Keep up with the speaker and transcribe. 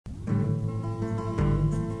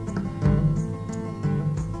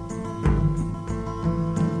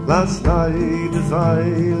Last night as I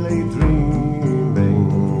lay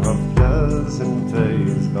dreaming of pleasant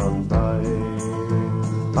days gone by,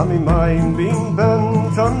 and me mind being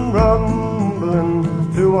bent on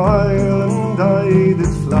rumbling to Ireland I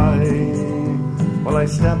did fly. Well, I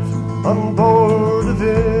stepped on board a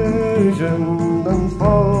vision and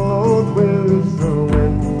followed with the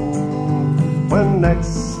wind, when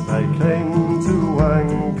next I came to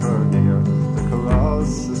anchor near the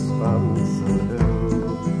cross of Spancil hill.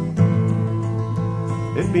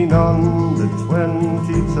 It'd been on the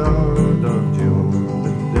 23rd of June,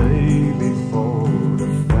 the day before the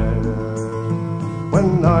fair,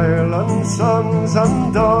 when Ireland's sons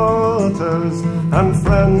and daughters and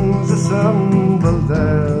friends assembled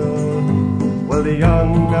there. Well, the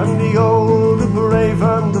young and the old, the brave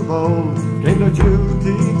and the bold, gave their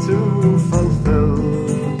duty to fulfill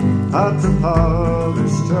at the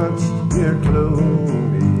parish church near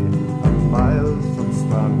Clooney, a mile from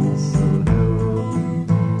Spancil hill.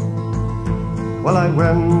 Well, I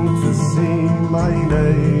went to see my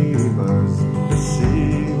neighbours, to see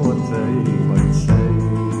what they might say.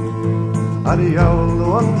 And the old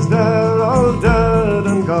ones there, all dead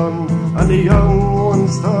and gone, and the young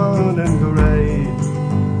ones turning grey.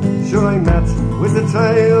 Sure, I met with the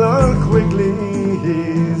tailor quickly,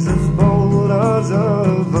 he's as bold as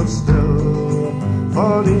ever still,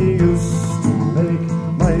 for he used to make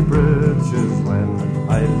my bridges when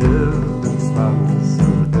I lived in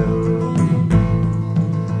Spancil hill.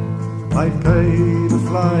 I paid a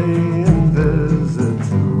flying visit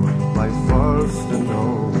to my first and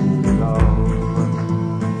only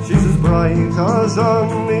love. She's as bright as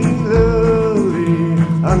any lily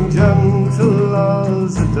and gentle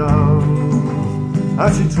as a dove,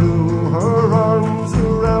 as she threw her arms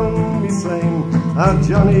around me saying, "Ah,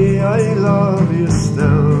 Johnny, I love you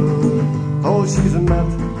still." Oh, she's met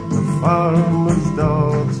the farmer's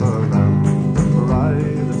daughter and the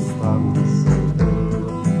bride of Spancil hill.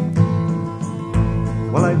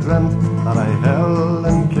 Well, I dreamt that I held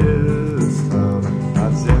and kissed her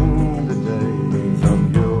as in the days of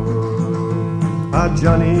yore. Ah,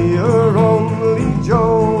 Johnny, you're only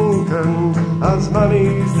joking, as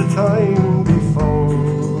many's the time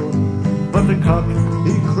before. But the cock,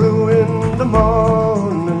 he crew in the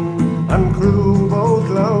morning and crew